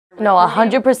No,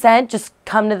 100%. Just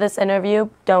come to this interview.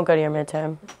 Don't go to your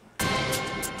midterm.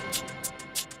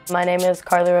 My name is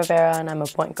Rivera and I'm a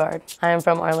point guard. I am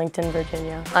from Arlington,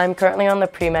 Virginia. I'm currently on the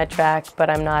pre-med track,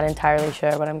 but I'm not entirely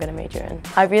sure what I'm going to major in.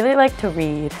 I really like to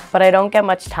read, but I don't get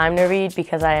much time to read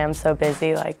because I am so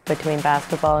busy, like between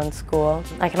basketball and school.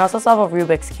 I can also solve a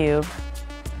Rubik's Cube,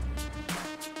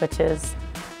 which is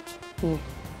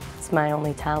it's my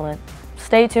only talent.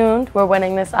 Stay tuned, we're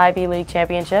winning this Ivy League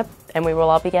championship and we will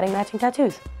all be getting matching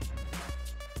tattoos.